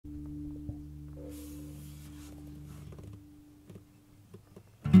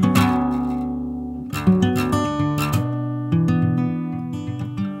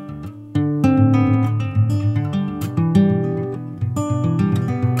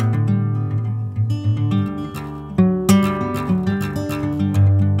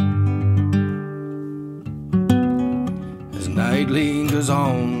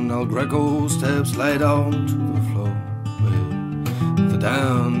on, El Greco steps light onto the floor with the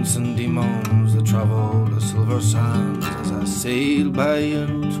dancing demons that travel the silver sands as I sail by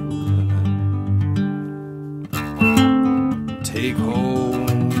into the night. Take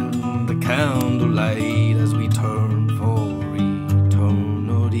home the candlelight as we turn for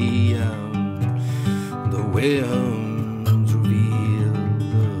eternity, and the winds reveal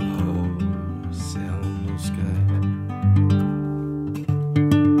the whole sound of sky.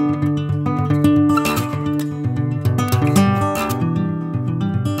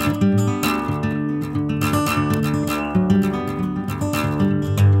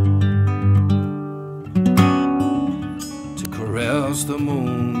 The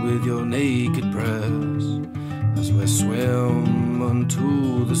moon with your naked breast as we swim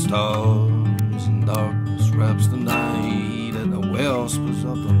unto the stars, and darkness wraps the night and the whispers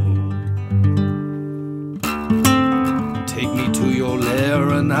of the moon. Take me to your lair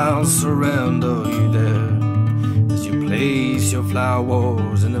and I'll surrender you there as you place your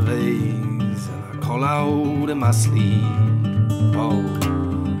flowers in a vase, and I call out in my sleep, oh,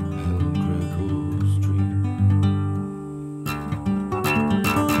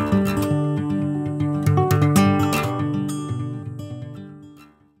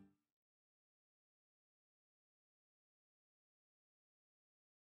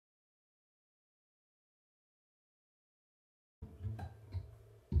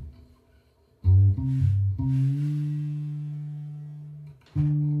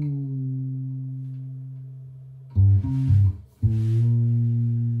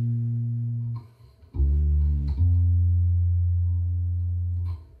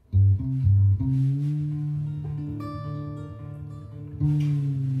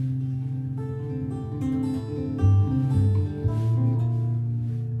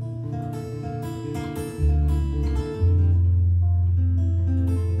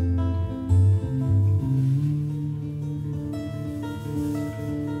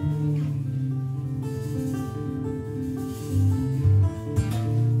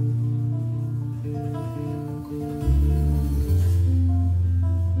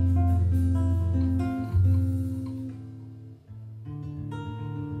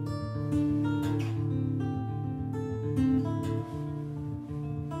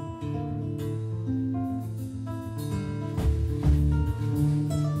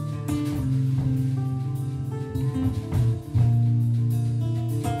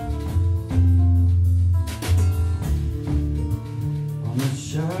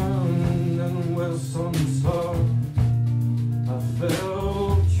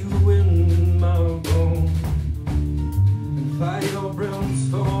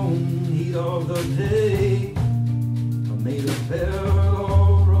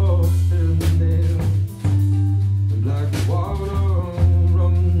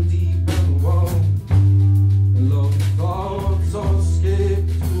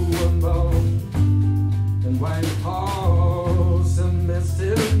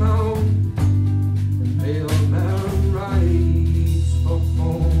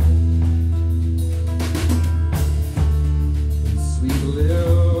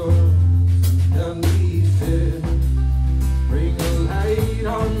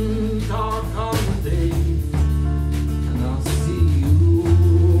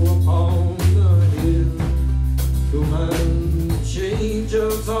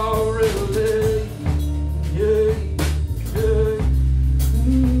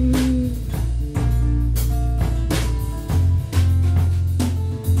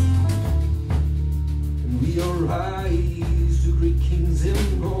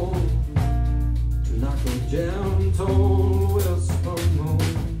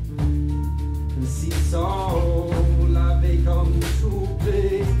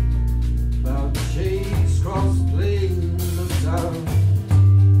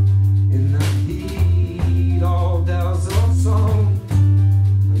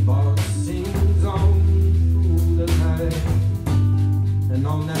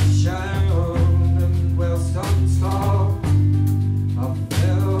 I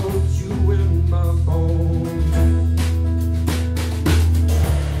felt you in my bones.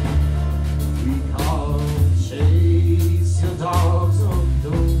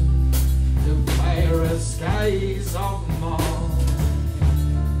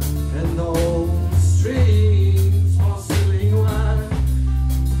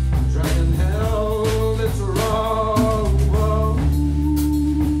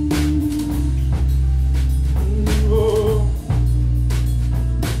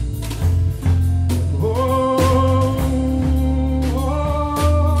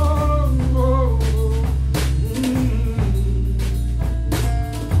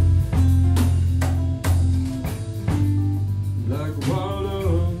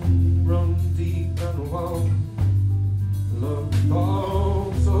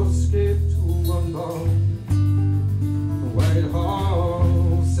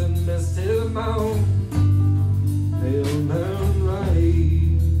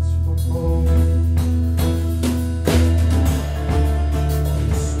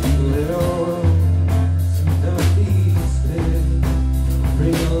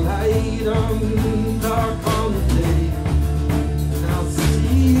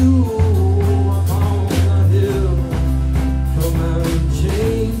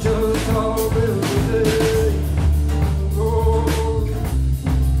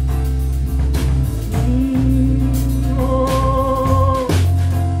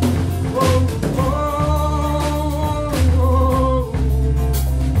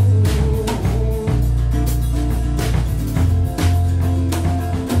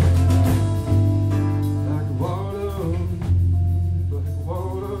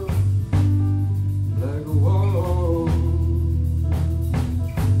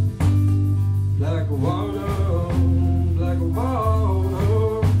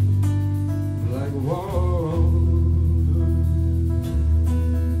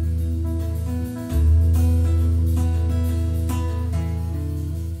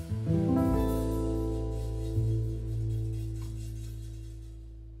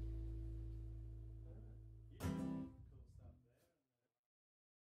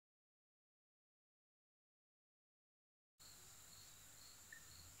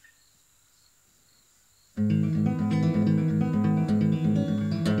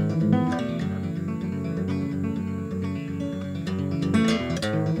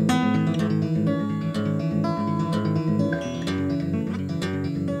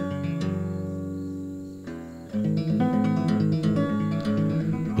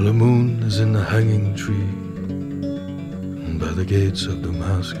 hanging tree by the gates of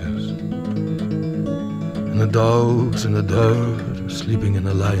Damascus, and the dogs in the dirt are sleeping in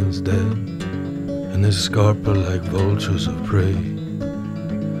the lion's den, and they scarper like vultures of prey.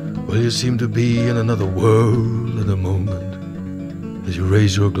 Well, you seem to be in another world at the moment, as you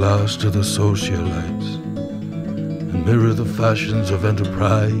raise your glass to the socialites and mirror the fashions of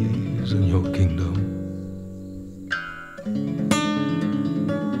enterprise in your kingdom.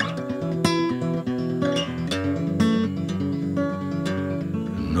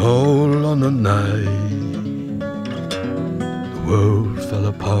 And all on the night, the world fell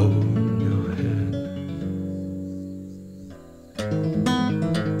upon your head,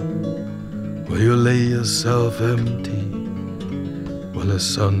 where you lay yourself empty while the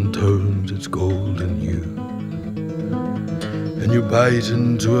sun turns its golden hue, and you bite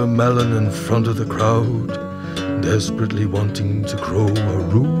into a melon in front of the crowd, desperately wanting to crow a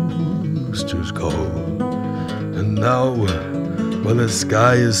rooster's call. And now, while the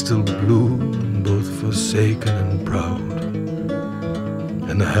sky is still blue, both forsaken and proud,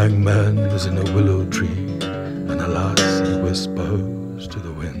 and the hangman is in a willow tree, and alas, he whispers to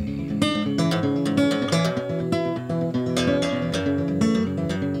the wind.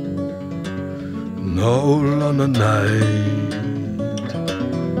 All on the night,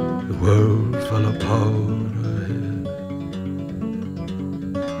 the world fell upon her head.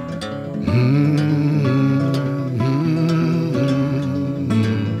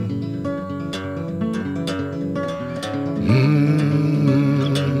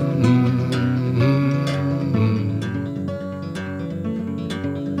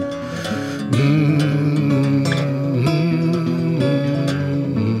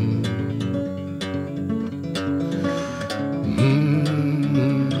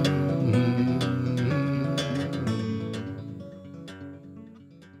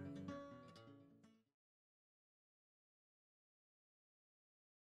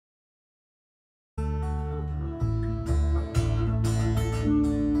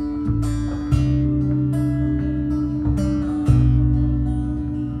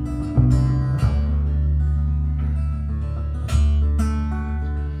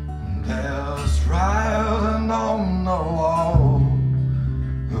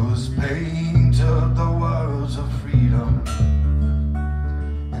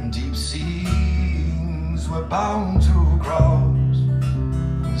 Bound to cross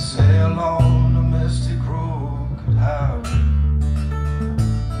and sail on a mystic crooked highway,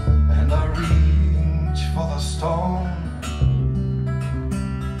 and I reach for the stone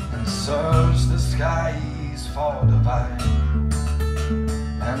and search the skies for divine,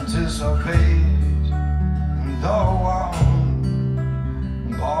 anticipate, though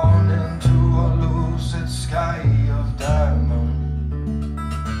I'm born into a lucid sky of diamond.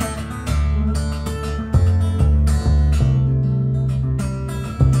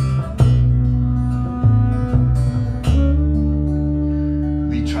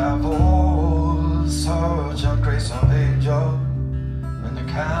 Search of grace of angel, and a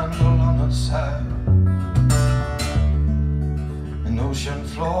candle on its side. An ocean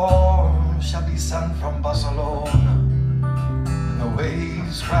floor shall be sent from Barcelona, and the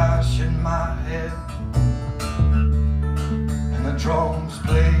waves crash in my head, and the drums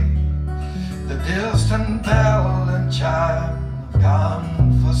play the distant bell and chime. I've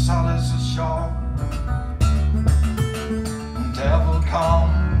gone for solace ashore, and devil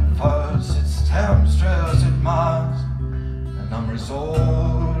comforts its temptress it must, and I'm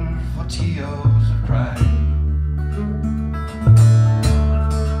resolved for tears of crying.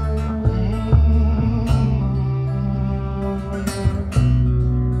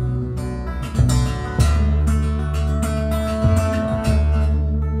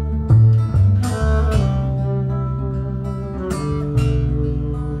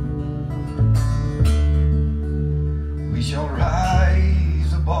 We shall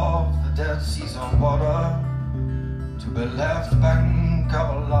rise above the dead seas of water, to be left bank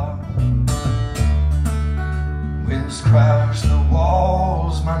of love. Winds crash the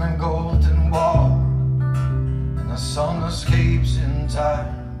walls, man engulfed in war, and the sun escapes in time.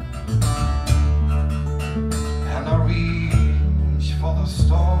 And I reach for the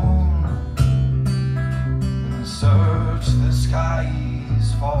stone and search the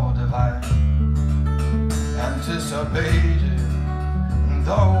skies for divine, anticipated,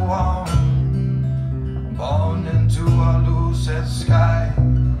 though I'm born into a lucid sky,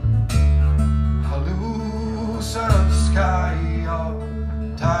 a lucid sky of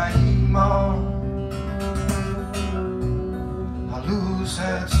diamond, a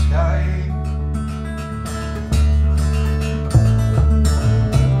lucid sky.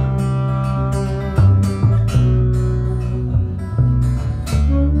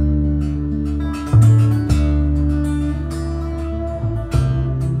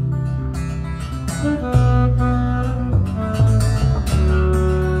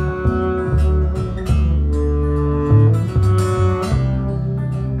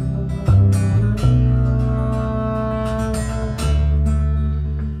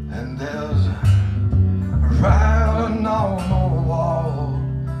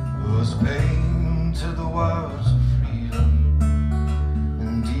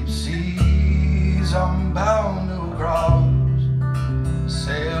 days I'm bound to cross,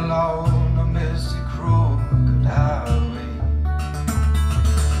 sail on a misty crooked highway,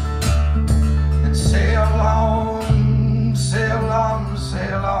 and sail on, sail on,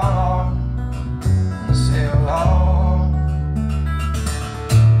 sail on.